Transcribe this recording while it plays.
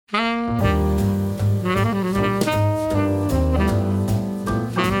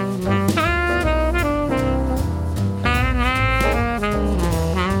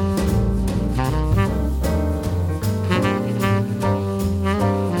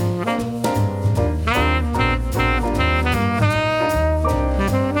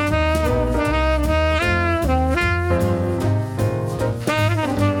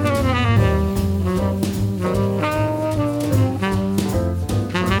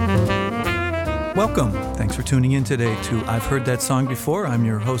Welcome. Thanks for tuning in today to I've Heard That Song Before. I'm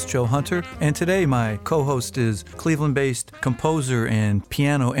your host, Joe Hunter, and today my co-host is Cleveland-based composer and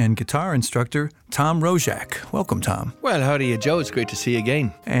piano and guitar instructor, Tom Roszak. Welcome, Tom. Well, how do you, Joe? It's great to see you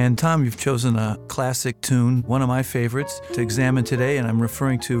again. And Tom, you've chosen a classic tune, one of my favorites, to examine today, and I'm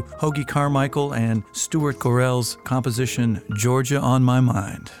referring to Hoagy Carmichael and Stuart Gorell's composition, Georgia on My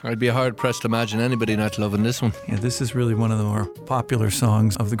Mind. I'd be hard-pressed to imagine anybody not loving this one. Yeah, this is really one of the more popular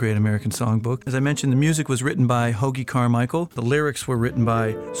songs of the Great American Songbook. As I mentioned, the music was written by Hoagy Carmichael. The lyrics were written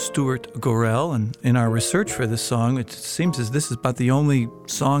by Stuart Gorell, and in our research for this song, it seems as this is about the only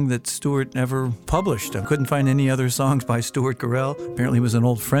song that Stuart ever published. I couldn't find any other songs by Stuart Gorell. Apparently he was an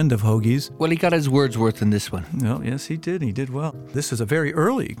old friend of Hoagy's. Well, he got his words worth in this one. Well, yes, he did. He did well. This is a very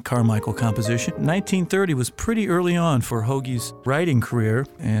early Carmichael composition. 1930 was pretty early on for Hoagy's writing career,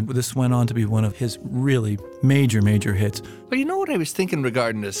 and this went on to be one of his really major hits. Well, you know what I was thinking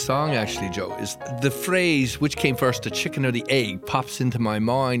regarding this song, actually, Joe, is the phrase, which came first, the chicken or the egg, pops into my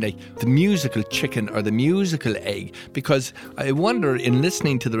mind, like the musical chicken or the musical egg, because I wonder, in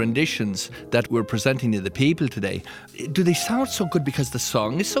listening to the renditions that we're presenting to the people today, do they sound so good because the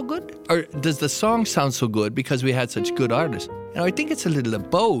song is so good? Or does the song sound so good because we had such good artists? I think it's a little of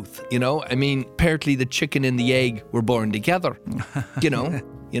both, you know? I mean, apparently the chicken and the egg were born together, you know?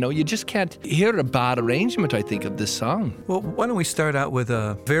 You just can't hear a bad arrangement, I think, of this song. Well, why don't we start out with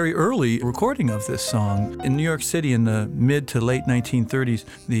a very early recording of this song. In New York City in the mid to late 1930s,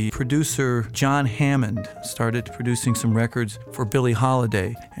 the producer John Hammond started producing some records for Billie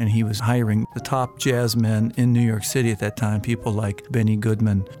Holiday, and he was hiring the top jazz men in New York City at that time, people like Benny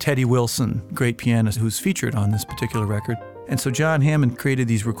Goodman, Teddy Wilson, great pianist who's featured on this particular record. And so John Hammond created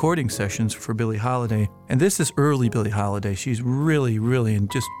these recording sessions for Billie Holiday. And this is early Billie Holiday. She's really in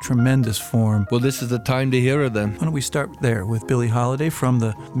just tremendous form. Well, this is the time to hear her then. Why don't we start there with Billie Holiday from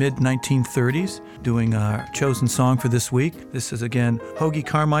the mid-1930s, doing our chosen song for this week. This is, again, Hoagy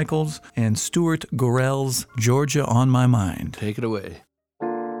Carmichael's and Stuart Gorell's Georgia on My Mind. Take it away.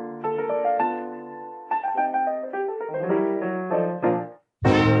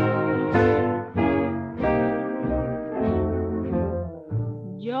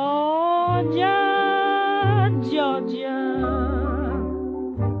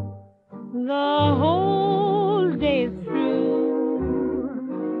 The whole day through,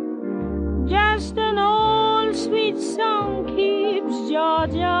 just an old sweet song keeps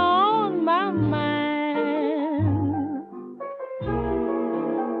Georgia on my mind.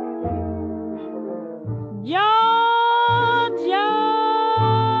 Georgia,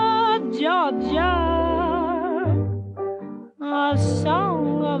 Georgia, a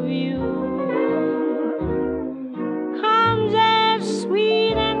song of you comes as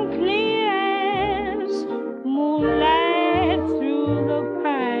sweet and clear as moonlight through the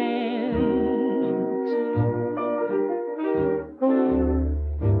pines.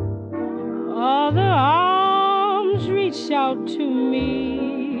 Other arms reach out to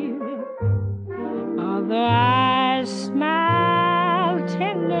me, other eyes smile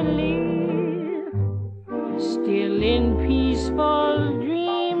tenderly. Still in peaceful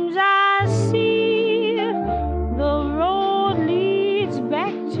dreams I see the road leads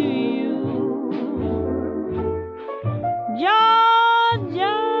back to you.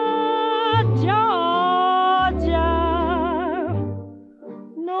 Georgia, Georgia,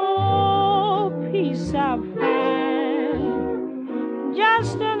 no peace I find,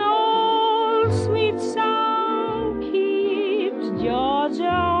 just an old sweet song keeps Georgia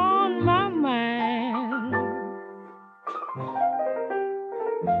on my mind.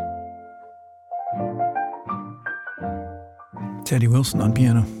 Teddy Wilson on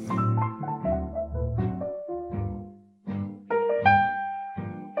piano.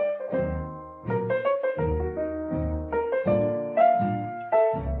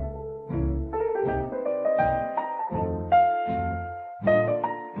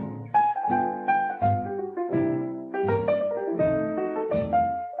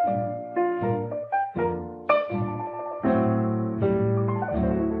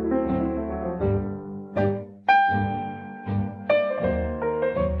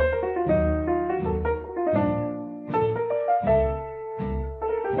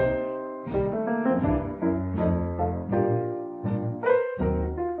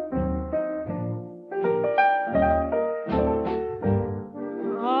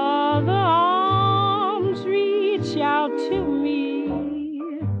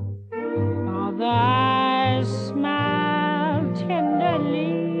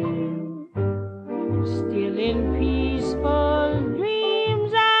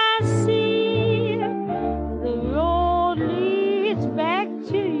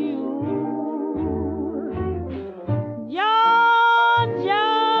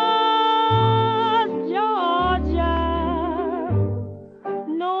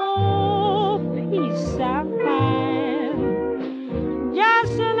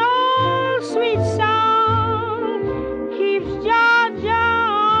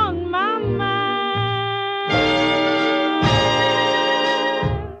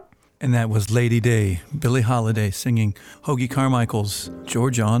 And that was Lady Day, Billie Holiday singing Hoagy Carmichael's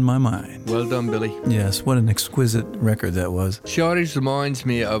Georgia on My Mind. Well done, Billy. Yes, what an exquisite record that was. She always reminds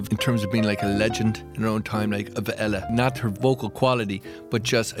me of, in terms of being like a legend in her own time, like of Ella. Not her vocal quality, but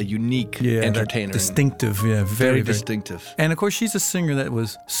just a unique entertainer. Distinctive, Very distinctive. And of course, she's a singer that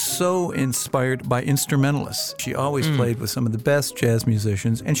was so inspired by instrumentalists. She always played with some of the best jazz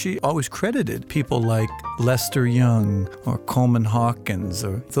musicians, and she always credited people like Lester Young or Coleman Hawkins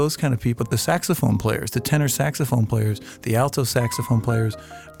or those kind of people, the saxophone players, the tenor saxophone players, the alto saxophone players.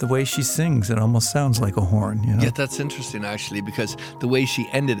 The way she sings, it almost sounds like a horn, you know? Yeah, that's interesting actually, because the way she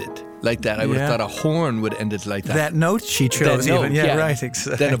ended it like that, I would have thought a horn would end it like that. That note she chose even. Yeah, right,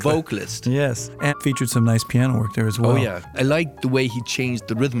 exactly. Then a vocalist. Yes, and featured some nice piano work there as well. Oh yeah, I like the way he changed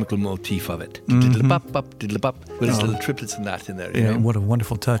the rhythmical motif of it. Diddle-bop-bop, diddle-bop, with his little triplets and that in there. You know? What a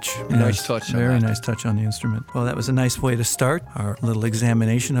wonderful touch. Nice touch on Very that. nice touch on the instrument. Well, that was a nice way to start our little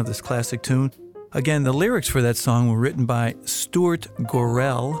examination of this classic tune. Again, the lyrics for that song were written by Stuart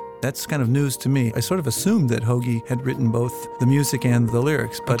Gorrell. That's kind of news to me. I sort of assumed that Hoagy had written both the music and the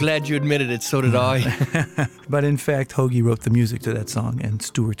lyrics. I'm glad you admitted it, so did I. But in fact, Hoagy wrote the music to that song, and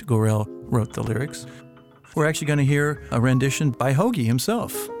Stuart Gorrell wrote the lyrics. We're actually going to hear a rendition by Hoagy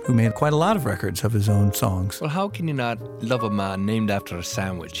himself, who made quite a lot of records of his own songs. Well, how can you not love a man named after a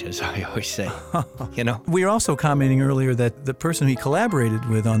sandwich, as I always say? You know? We were also commenting earlier that the person he collaborated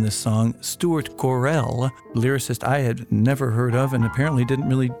with on this song, Stuart Gorrell, lyricist I had never heard of and apparently didn't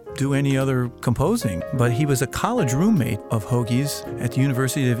really do any other composing, but he was a college roommate of Hoagy's at the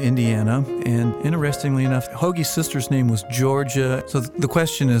University of Indiana. And interestingly enough, Hoagy's sister's name was Georgia. So the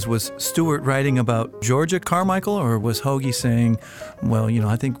question is, was Stuart writing about Georgia Carmichael, or was Hoagy saying, well, you know,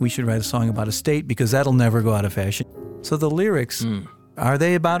 I think we should write a song about a state because that'll never go out of fashion? So the lyrics, are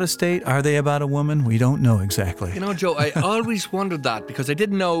they about a state? Are they about a woman? We don't know exactly. You know, Joe, I always wondered that because I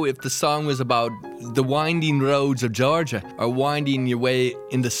didn't know if the song was about the winding roads of Georgia or winding your way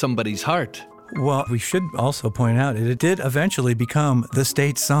into somebody's heart. Well, we should also point out it did eventually become the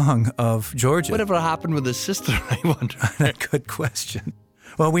state song of Georgia. Whatever happened with his sister, I wonder. Good question.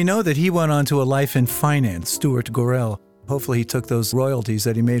 Well, we know that he went on to a life in finance, Stuart Gorrell. Hopefully he took those royalties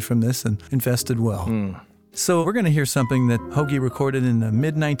that he made from this and invested well. So we're going to hear something that Hoagy recorded in the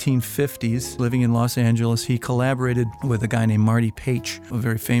mid-1950s. Living in Los Angeles, he collaborated with a guy named Marty Paich, a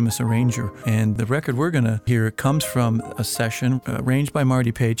very famous arranger. And the record we're going to hear comes from a session arranged by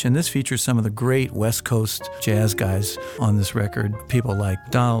Marty Paich, and this features some of the great West Coast jazz guys on this record. People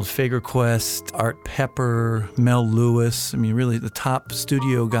like Donald Fagerquist, Art Pepper, Mel Lewis. I mean, really the top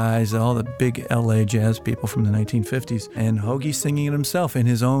studio guys, all the big LA jazz people from the 1950s. And Hoagy singing it himself in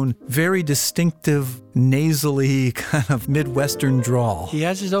his own very distinctive, nasally kind of Midwestern drawl. He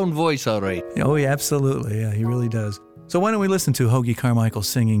has his own voice, all right. Oh, yeah, absolutely. Yeah, he really does. So why don't we listen to Hoagy Carmichael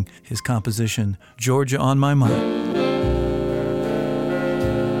singing his composition, Georgia on My Mind.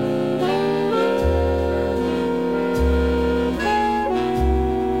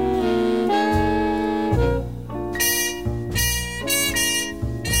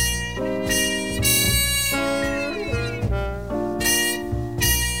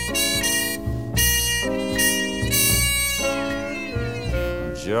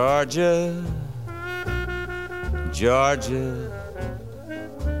 Georgia, Georgia,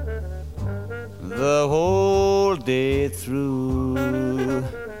 the whole day through,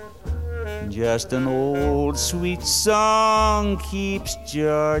 just an old sweet song keeps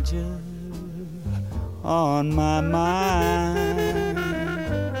Georgia on my mind.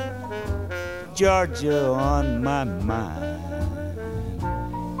 Georgia on my mind.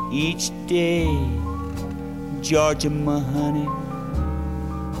 Each day, Georgia, my honey,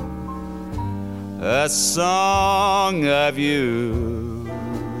 a song of you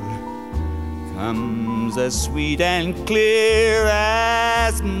comes as sweet and clear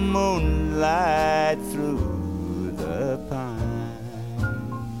as moonlight through the pines.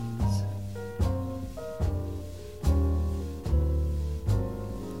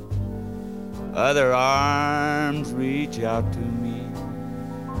 Other arms reach out to me,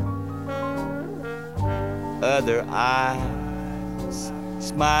 other eyes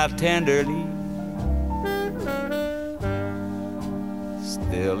smile tenderly.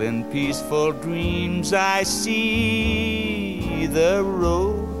 Still in peaceful dreams I see the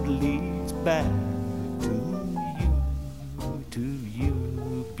road leads back to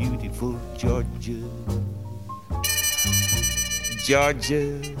you, beautiful Georgia.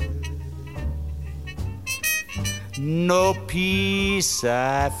 Georgia, no peace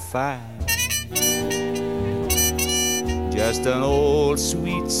I find, just an old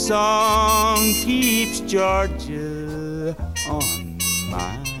sweet song keeps Georgia on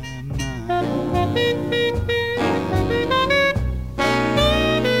my mind.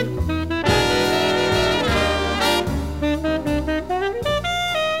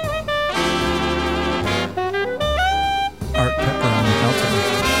 Art Pepper on the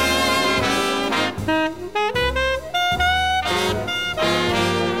alto.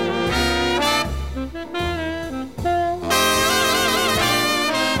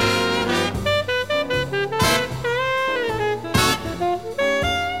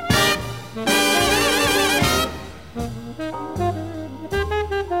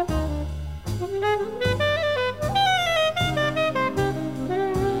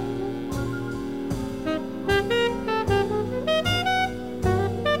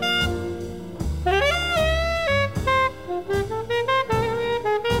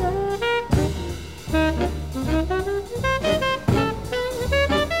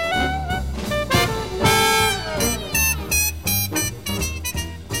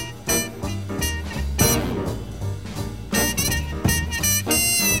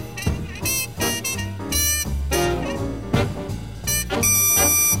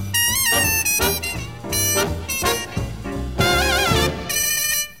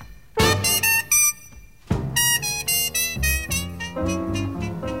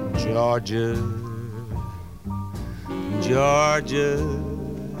 Georgia, Georgia,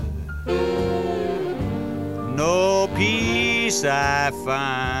 no peace I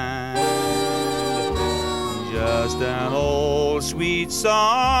find, just an old sweet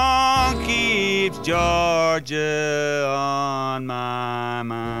song keeps Georgia on my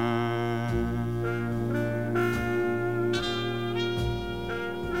mind.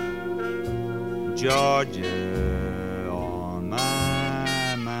 Georgia on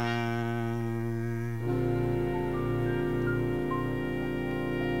my mind.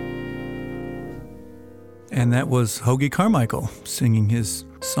 And that was Hoagy Carmichael singing his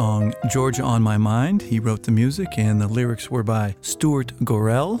song Georgia on My Mind. He wrote the music, and the lyrics were by Stuart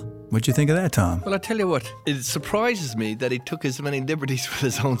Gorell. What'd you think of that, Tom? Well, I tell you what, it surprises me that he took as many liberties with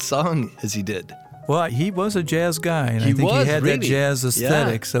his own song as he did. Well, he was a jazz guy, and He I think was, he had really. that jazz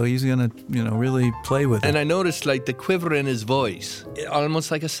aesthetic, Yeah. so he's going to, really play with it. And I noticed like the quiver in his voice,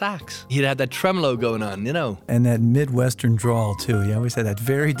 almost like a sax. He'd had that tremolo going on, you know. And that Midwestern drawl, too. He always had that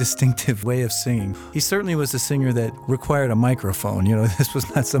very distinctive way of singing. He certainly was a singer that required a microphone. This was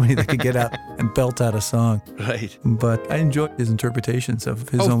not somebody that could get out and belt out a song. Right. But I enjoyed his interpretations of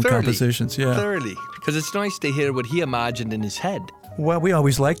his own thoroughly. compositions. Yeah. Thoroughly. Because it's nice to hear what he imagined in his head. Well, we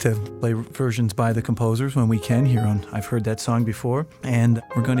always like to play versions by the composers when we can here on I've Heard That Song Before. And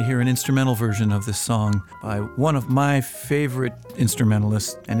we're going to hear an instrumental version of this song by one of my favorite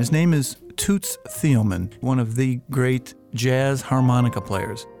instrumentalists, and his name is Toots Thielemans, one of the great jazz harmonica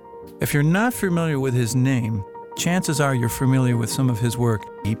players. If you're not familiar with his name, chances are you're familiar with some of his work.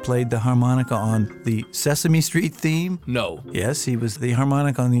 He played the harmonica on the Sesame Street theme. No. Yes, he was the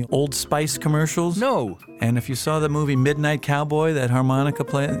harmonica on the Old Spice commercials. No. And if you saw the movie Midnight Cowboy, that harmonica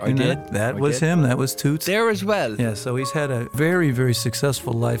play, I did. that I was did. him. That was Toots. There as well. Yeah, so he's had a very, very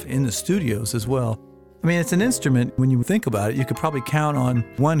successful life in the studios as well. I mean, it's an instrument, when you think about it, you could probably count on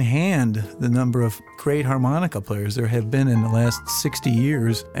one hand the number of great harmonica players there have been in the last 60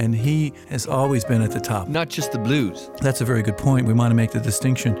 years, and he has always been at the top. Not just the blues. That's a very good point. We want to make the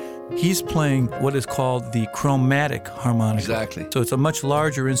distinction. He's playing what is called the chromatic harmonica. Exactly. So it's a much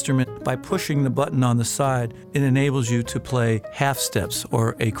larger instrument. By pushing the button on the side, it enables you to play half steps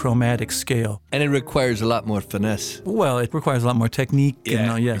or a chromatic scale. And it requires a lot more finesse. Well, it requires a lot more technique.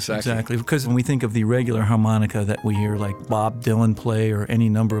 Yeah, Yes, exactly. Because when we think of the regular harmonica that we hear like Bob Dylan play or any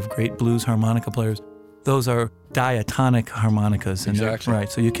number of great blues harmonica players, those are diatonic harmonicas. And they're- Exactly.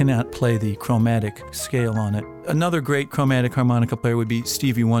 right, so you cannot play the chromatic scale on it. Another great chromatic harmonica player would be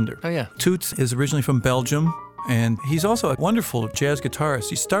Stevie Wonder. Oh, yeah. Toots is originally from Belgium, and he's also a wonderful jazz guitarist.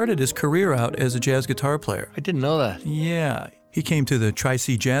 He started his career out as a jazz guitar player. I didn't know that. Yeah. He came to the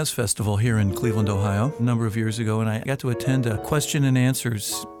Tri-C Jazz Festival here in Cleveland, Ohio, a number of years ago, and I got to attend a question and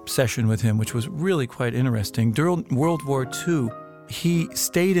answers session with him, which was really quite interesting. During World War II, he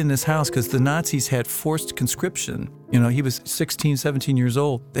stayed in his house because the Nazis had forced conscription. He was 16, 17 years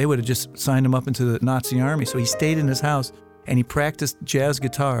old. They would have just signed him up into the Nazi army. So he stayed in his house and he practiced jazz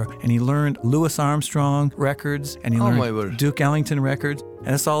guitar, and he learned Louis Armstrong records, and he Oh, learned my word. Duke Ellington records. And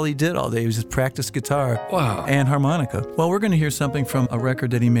that's all he did all day. He was just practice guitar Wow. and harmonica. Well, we're going to hear something from a record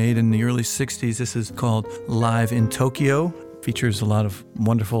that he made in the early 60s. This is called Live in Tokyo. Features a lot of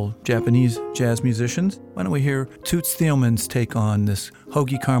wonderful Japanese jazz musicians. Why don't we hear Toots Thielemans' take on this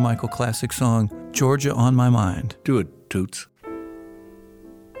Hoagy Carmichael classic song, Georgia on My Mind. Do it, Toots.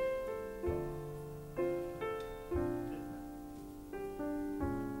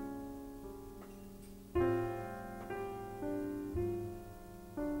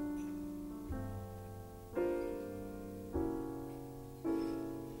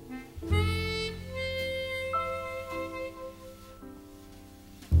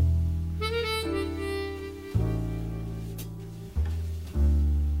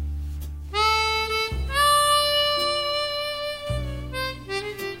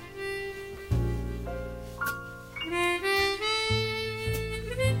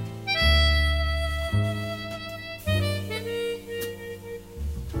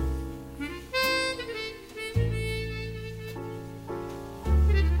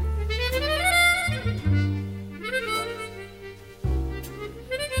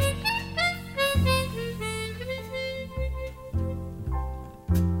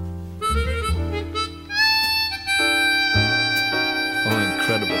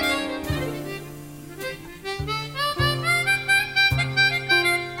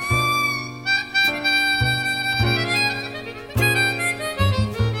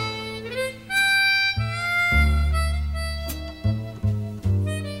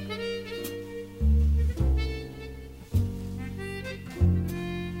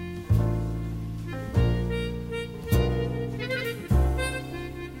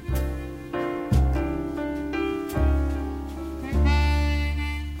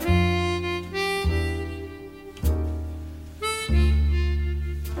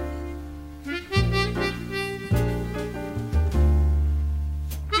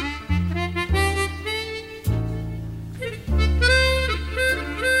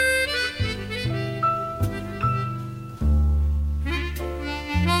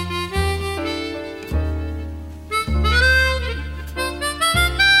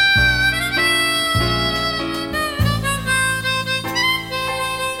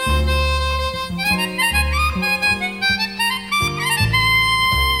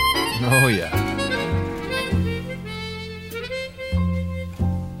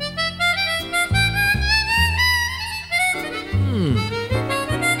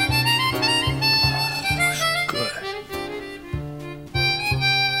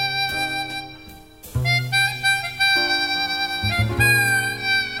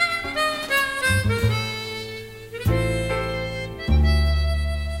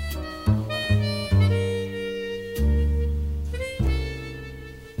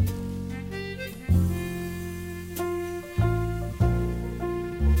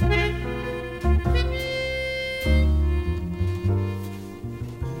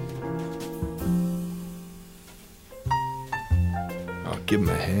 give him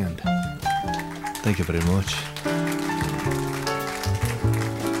a hand. Thank you very much.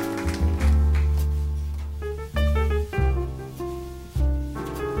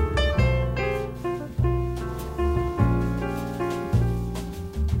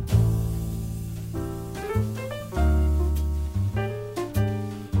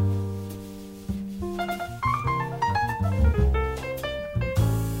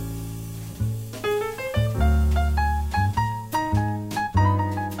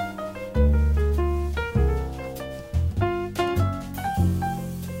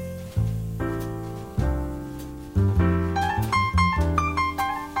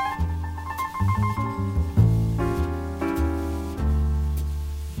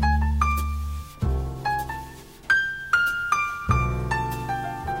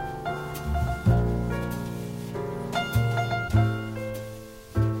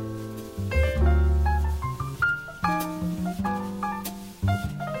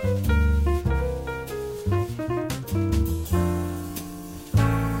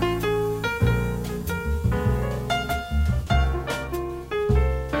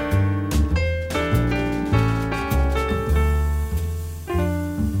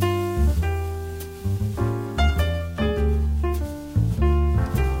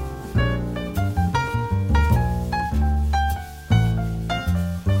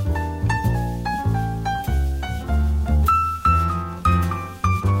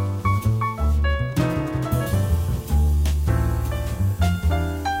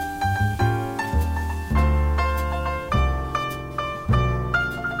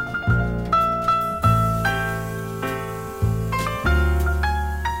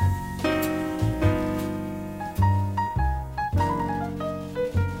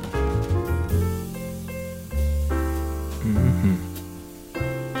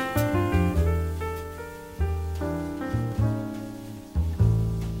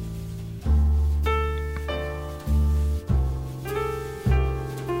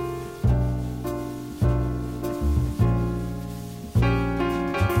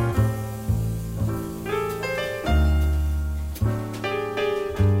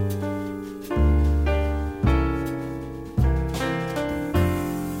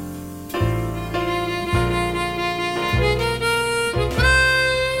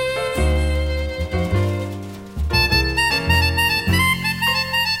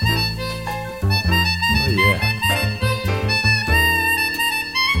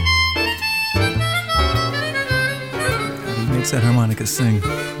 That harmonica sing.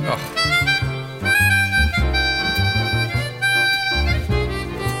 Oh.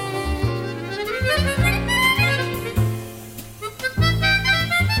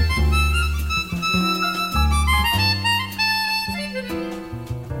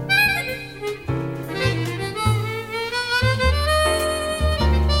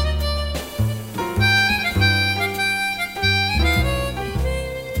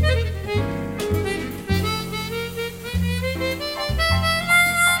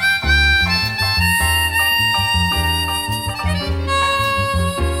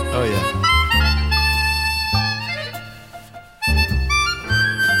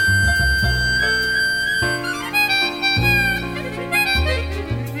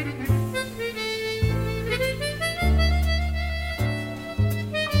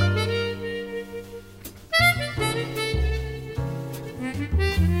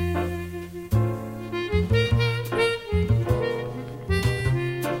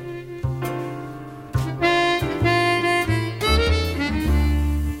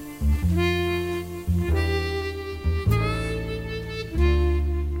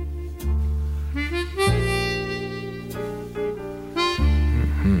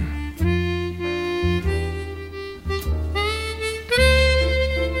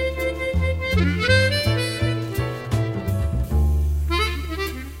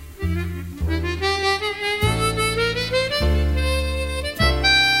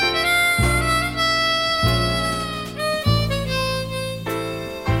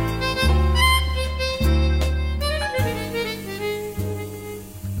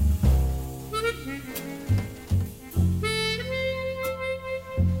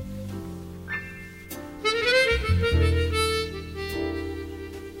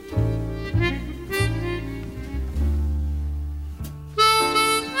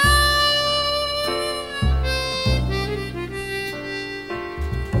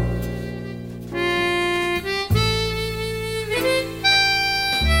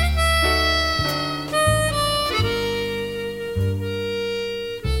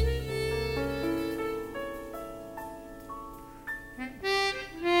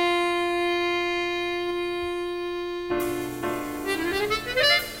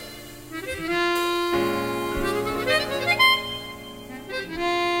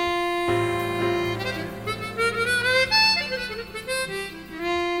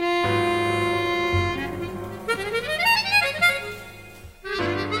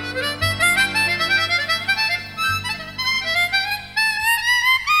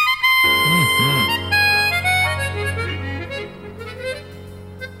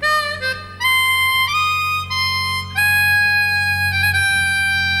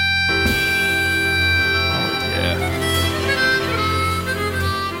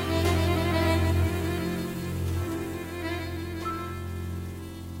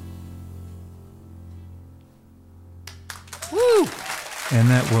 And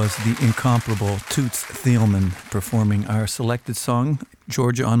that was the incomparable Toots Thielman performing our selected song,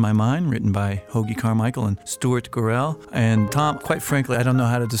 Georgia on My Mind, written by Hoagy Carmichael and Stuart Gorell. And Tom, quite frankly, I don't know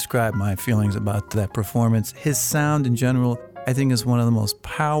how to describe my feelings about that performance. His sound in general, I think, is one of the most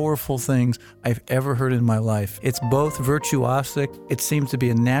powerful things I've ever heard in my life. It's both virtuosic. It seems to be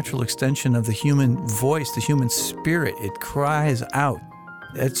a natural extension of the human voice, the human spirit. It cries out.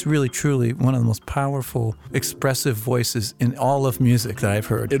 It's really, truly one of the most powerful, expressive voices in all of music that I've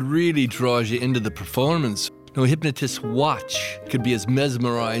heard. It really draws you into the performance. No hypnotist's watch could be as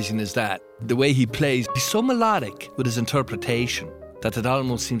mesmerizing as that. The way he plays, he's so melodic with his interpretation that it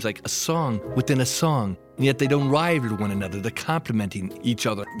almost seems like a song within a song. And yet they don't rival one another. They're complementing each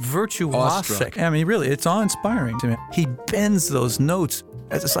other. Virtuosic. I mean, really, it's awe-inspiring to me. He bends those notes.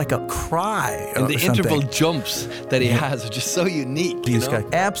 It's like a cry. And the interval jumps that he has are just so unique. He's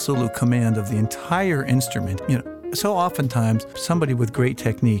got absolute command of the entire instrument. So oftentimes, somebody with great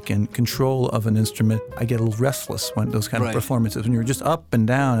technique and control of an instrument, I get a little restless when those kind of performances, when you're just up and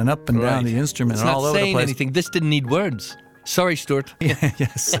down down the instrument it's and all over the place. It's not saying anything. This didn't need words. Sorry, Stuart.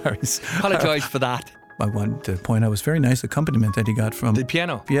 Yes, sorry. Apologize for that. I wanted to point out, it was very nice accompaniment that he got from... The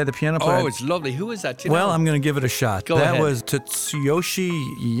piano? Yeah, the piano player. Oh, it's lovely. Who is that? Do you know? I'm going to give it a shot. Go ahead. That was Tsuyoshi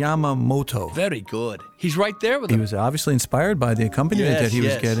Yamamoto. Very good. He's right there with him. He was obviously inspired by the accompaniment that he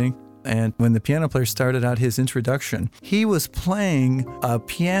was getting. And when the piano player started out his introduction, he was playing a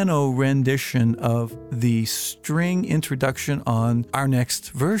piano rendition of the string introduction on our next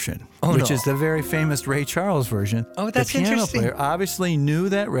version, which is the very famous Ray Charles version. Oh, that's interesting. The piano interesting. player obviously knew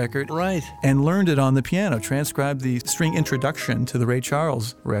that record and learned it on the piano, transcribed the string introduction to the Ray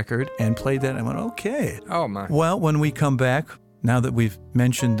Charles record and played that. And I went, okay. Oh, man. Well, when we come back, now that we've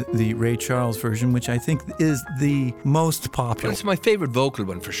mentioned the Ray Charles version, which I think is the most popular. Well, it's my favorite vocal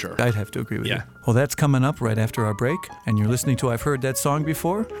one for sure. I'd have to agree with you. Well, that's coming up right after our break. And you're listening to I've Heard That Song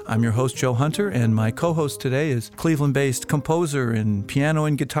Before. I'm your host, Joe Hunter, and my co-host today is Cleveland-based composer and piano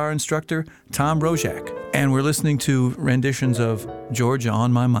and guitar instructor, Tom Roszak. And we're listening to renditions of Georgia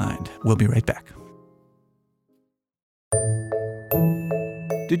on My Mind. We'll be right back.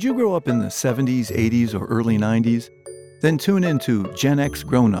 Did you grow up in the 70s, 80s, or early 90s? Then tune in to Gen X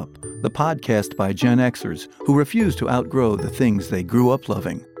Grown Up, the podcast by Gen Xers who refuse to outgrow the things they grew up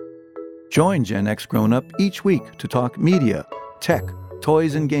loving. Join Gen X Grown Up each week to talk media, tech,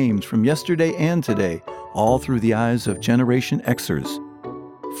 toys, and games from yesterday and today, all through the eyes of Generation Xers.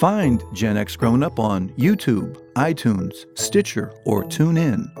 Find Gen X Grown Up on YouTube, iTunes, Stitcher, or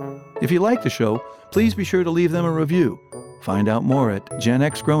TuneIn. If you like the show, please be sure to leave them a review. Find out more at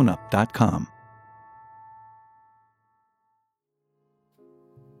genxgrownup.com.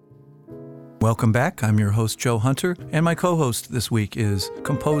 Welcome back. I'm your host, Joe Hunter, and my co-host this week is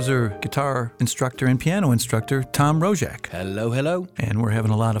composer, guitar instructor, and piano instructor, Tom Roszak. Hello, hello. And we're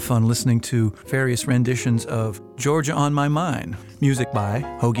having a lot of fun listening to various renditions of Georgia on My Mind, music by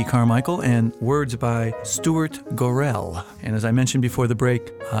Hoagy Carmichael and words by Stuart Gorell. And as I mentioned before the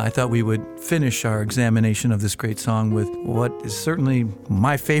break, I thought we would finish our examination of this great song with what is certainly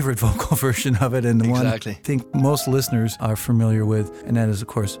my favorite vocal version of it, and the one I think most listeners are familiar with, and that is, of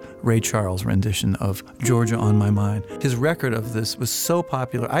course, Ray Charles' rendition of Georgia on My Mind. His record of this was so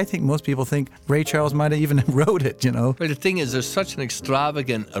popular, I think most people think Ray Charles might have even wrote it, you know? Well, the thing is, there's such an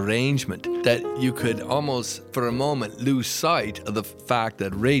extravagant arrangement that you could almost, for a moment, lose sight of the fact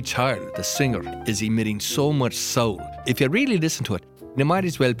that Ray Charles, the singer, is emitting so much soul. If you really listen to it, you might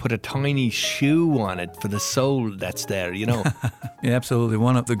as well put a tiny shoe on it for the soul that's there, you know. Yeah, absolutely.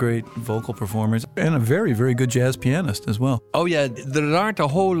 One of the great vocal performers and a very, very good jazz pianist as well. Oh, yeah. There aren't a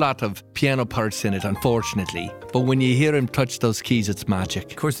whole lot of piano parts in it, unfortunately. But when you hear him touch those keys, it's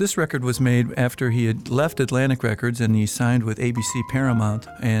magic. Of course, this record was made after he had left Atlantic Records and he signed with ABC Paramount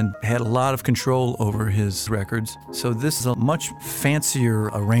and had a lot of control over his records. So this is a much fancier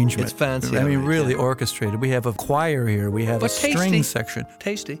arrangement. It's fancy. I mean, really orchestrated. We have a choir here. We have a string section.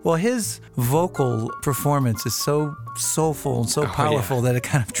 Tasty. Well, his vocal performance is so soulful and so powerful that it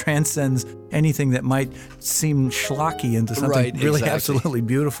kind of transcends anything that might seem schlocky into something really absolutely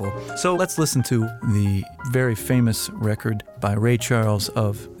beautiful. So let's listen to the very famous record by Ray Charles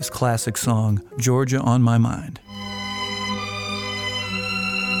of his classic song, Georgia on My Mind.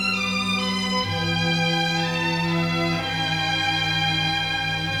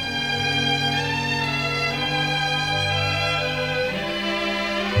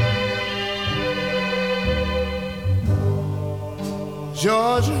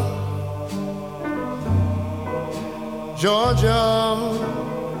 Georgia, Georgia,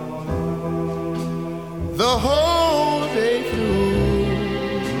 the whole day through,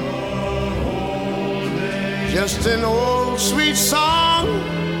 just an old sweet song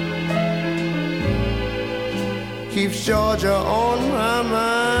keeps Georgia on my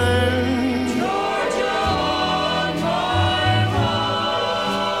mind. Georgia on my mind.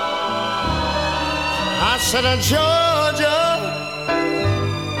 I said, Georgia,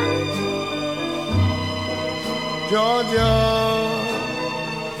 Georgia,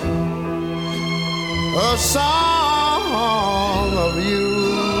 a song of you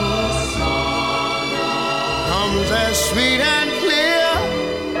comes as sweet and clear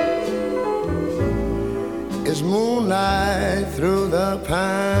as moonlight through the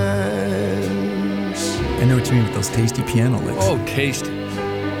pines. I know what you mean with those tasty piano licks. Oh, tasty.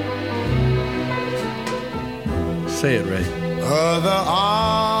 Say it, Ray. Other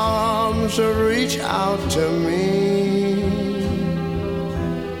arms reach out to me,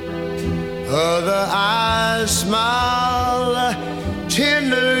 other eyes smile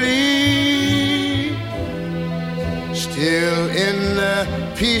tenderly. Still in the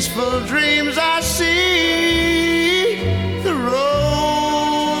peaceful dreams I see, the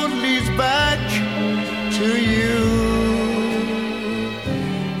road leads back to you.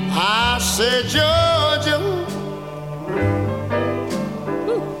 I said, Georgia,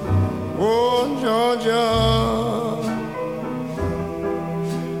 oh, Georgia,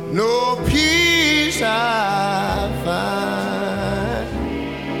 no peace I find,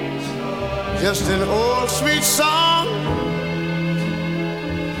 just an old sweet song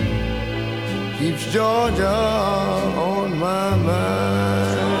keeps Georgia on my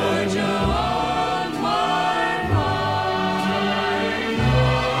mind. Georgia on my mind.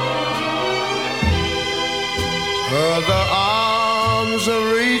 Other arms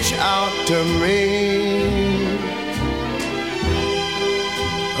reach out to me,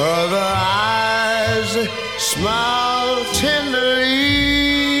 other eyes smile tenderly.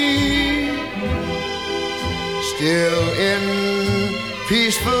 Still in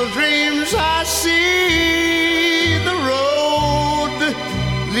peaceful dreams I see, the road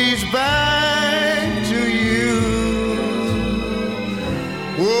leads back to you.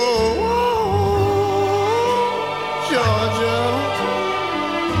 Whoa, Georgia,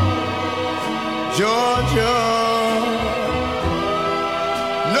 Georgia,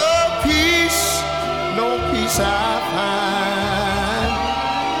 no peace I find,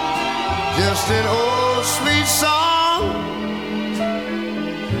 just an old sweet song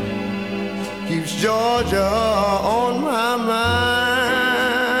keeps Georgia on my mind.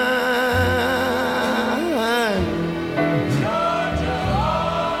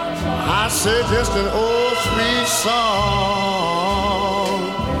 I said just an old sweet song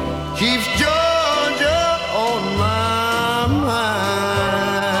keeps Georgia on my mind.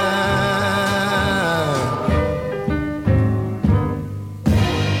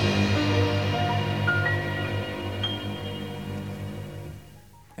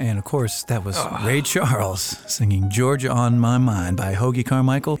 And of course, that was Ray Charles singing Georgia on My Mind by Hoagy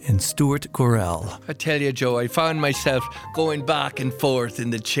Carmichael and Stuart Gorell. I tell you, Joe, I found myself going back and forth in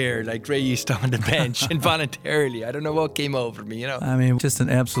the chair like Ray used to on the bench involuntarily. I don't know what came over me, you know. I mean, just an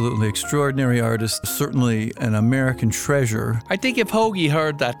absolutely extraordinary artist, certainly an American treasure. I think if Hoagy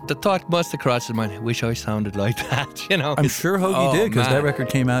heard that, the thought must have crossed his mind, I wish I sounded like that, you know. I'm sure Hoagy did, because that record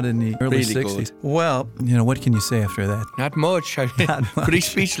came out in the early Really 60s. good. Well, you know, what can you say after that? Not much. Not much. Pretty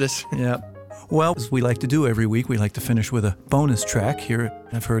speechless. Yeah. Well, as we like to do every week, we like to finish with a bonus track here.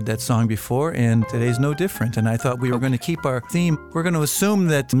 I've heard that song before, and today's no different. And I thought we were going to keep our theme. We're going to assume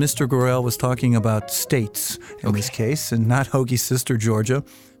that Mr. Gorell was talking about states in this case, and not Hoagie's sister, Georgia.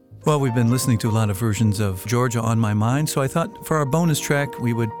 Well, we've been listening to a lot of versions of Georgia on My Mind, so I thought for our bonus track,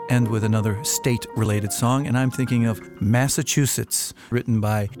 we would end with another state-related song, and I'm thinking of Massachusetts, written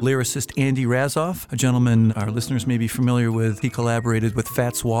by lyricist Andy Razzoff, a gentleman our listeners may be familiar with. He collaborated with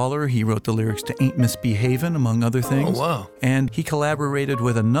Fats Waller. He wrote the lyrics to Ain't Misbehavin', among other things. Oh, wow. And he collaborated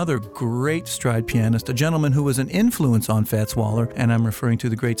with another great stride pianist, a gentleman who was an influence on Fats Waller, and I'm referring to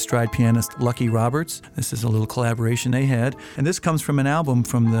the great stride pianist Lucky Roberts. This is a little collaboration they had, and this comes from an album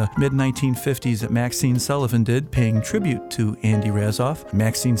from the mid-1950s that Maxine Sullivan did, paying tribute to Andy Razzoff.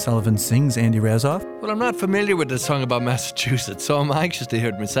 Maxine Sullivan sings Andy Razzoff. Well, I'm not familiar with the song about Massachusetts, so I'm anxious to hear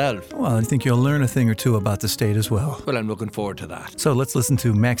it myself. Well, I think you'll learn a thing or two about the state as well. Well, I'm looking forward to that. So let's listen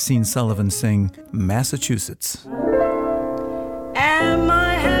to Maxine Sullivan sing Massachusetts. Am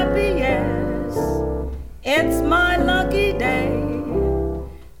I happy? Yes, it's my lucky day.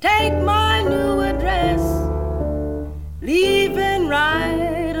 Take my new address, leaving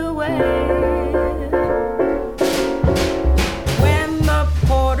right away. When the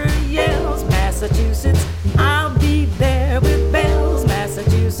porter yells Massachusetts, I'll be there with bells.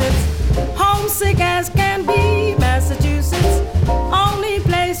 Massachusetts, homesick as can be. Massachusetts,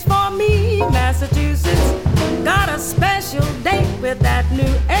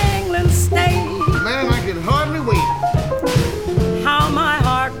 New England state. Man, I can hardly wait. How my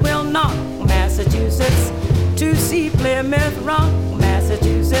heart will knock, Massachusetts, to see Plymouth Rock,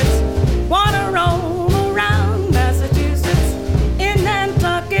 Massachusetts. Wanna roam around Massachusetts, in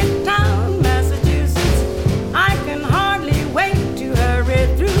Nantucket Town, Massachusetts. I can hardly wait to hurry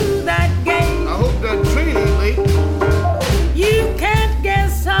through that gate. I hope that train ain't late. You can't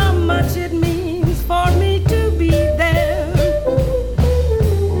guess how much it means for me to be there.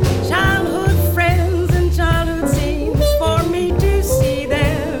 Childhood friends and childhood scenes for me to see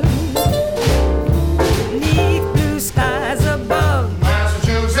them. Neath blue skies above,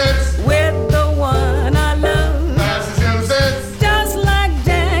 Massachusetts, with the one I love. Massachusetts, Just like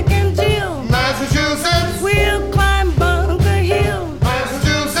Jack and Jill, Massachusetts, we'll climb Bunker Hill.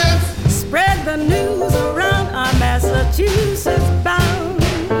 Massachusetts. Spread the news around our Massachusetts bound.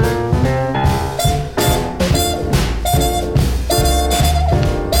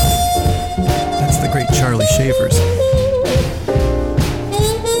 That's the great Charlie Shavers.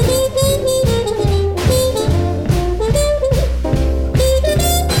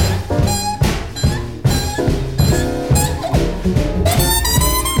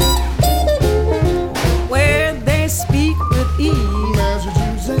 Where they speak with ease.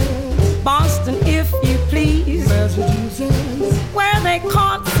 Massachusetts, Boston, if you please. Massachusetts, Where they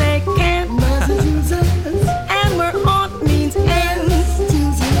can't say can't. Massachusetts, And where aunt means aunt.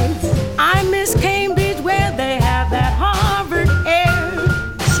 Massachusetts. I miss Cambridge, where they have that Harvard air.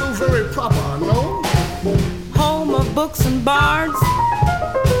 So very proper, no? Home of books and bards.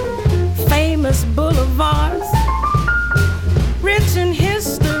 Famous boulevards. Rich in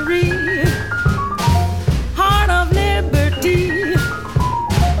history. Heart of liberty.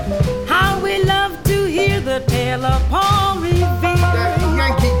 How we love to hear the tale of Paul Revere. That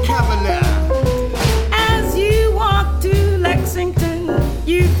Yankee Cavalier. As you walk to Lexington,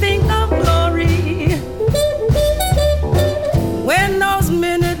 you think of glory. When those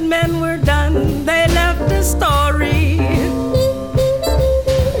Minutemen were done, they left a story.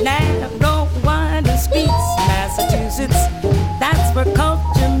 Now don't wind and speaks, Massachusetts. That's where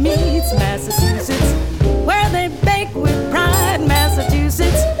culture meets, Massachusetts. Where they bake with pride,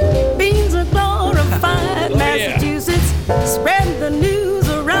 Massachusetts. Beans are glorified, Massachusetts. Spread the news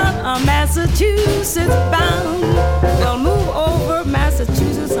around our Massachusetts bound. Well, move over,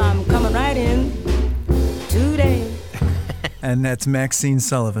 Massachusetts. I'm coming right in today. And that's Maxine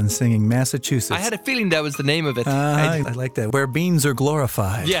Sullivan singing Massachusetts. I had a feeling that was the name of it. I like that. Where beans are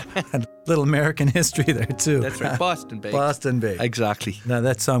glorified. Yeah. And little American history there, too. That's right, Boston Baked. Boston Baked. Exactly. Now,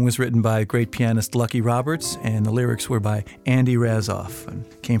 that song was written by great pianist Lucky Roberts, and the lyrics were by Andy Razoff, and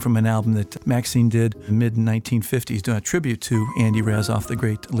came from an album that Maxine did in the mid-1950s, doing a tribute to Andy Razoff, the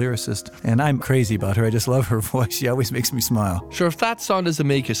great lyricist. And I'm crazy about her. I just love her voice. She always makes me smile. Sure, if that song doesn't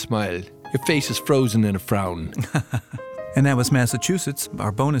make you smile, your face is frozen in a frown. And that was Massachusetts,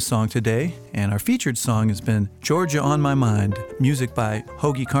 our bonus song today. And our featured song has been Georgia on My Mind, music by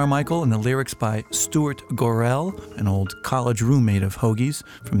Hoagie Carmichael and the lyrics by Stuart Gorell, an old college roommate of Hoagie's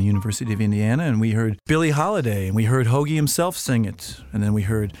from the University of Indiana. And we heard Billie Holiday, and we heard Hoagie himself sing it. And then we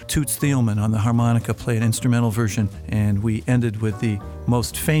heard Toots Thielman on the harmonica play an instrumental version. And we ended with the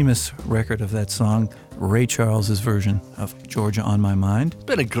most famous record of that song, Ray Charles's version of Georgia on My Mind. It's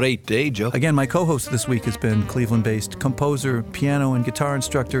been a great day, Joe. Again, my co-host this week has been Cleveland-based composer, piano, and guitar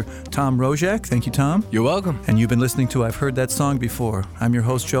instructor Tom Rojak. Thank you, Tom. You're welcome. And you've been listening to I've Heard That Song Before. I'm your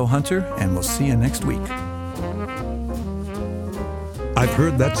host, Joe Hunter, and we'll see you next week. I've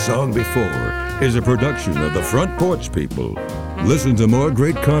Heard That Song Before is a production of the Front Porch People. Listen to more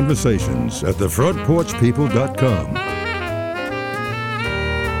great conversations at thefrontporchpeople.com.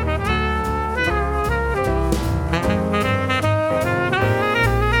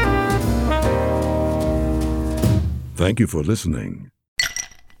 Thank you for listening.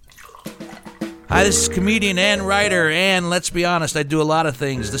 Hi, this is comedian and writer, and let's be honest, I do a lot of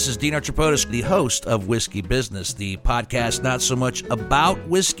things. This is Dean Archipotis, the host of Whiskey Business, the podcast not so much about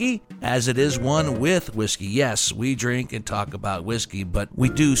whiskey as it is one with whiskey. Yes, we drink and talk about whiskey, but we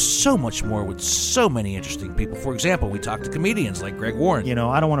do so much more with so many interesting people. For example, we talk to comedians like Greg Warren. You know,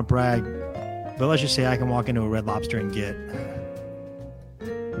 I don't want to brag, but let's just say I can walk into a Red Lobster and get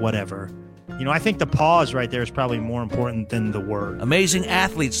whatever. I think the pause right there is probably more important than the word. Amazing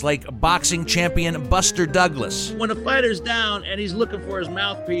athletes like boxing champion Buster Douglas. When a fighter's down and he's looking for his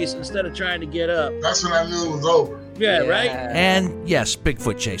mouthpiece instead of trying to get up. That's when I knew it was over. Yeah, right? And yes,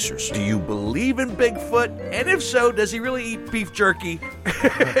 Bigfoot chasers. Do you believe in Bigfoot? And if so, does he really eat beef jerky?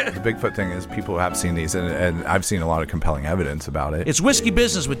 The Bigfoot thing is people have seen these, and I've seen a lot of compelling evidence about it. It's Whiskey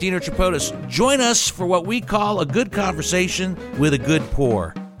Business with Dino Tripodis. Join us for what we call a good conversation with a good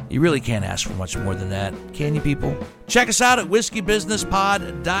pour. You really can't ask for much more than that, can you, people? Check us out at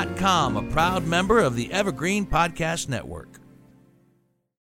whiskeybusinesspod.com, a proud member of the Evergreen Podcast Network.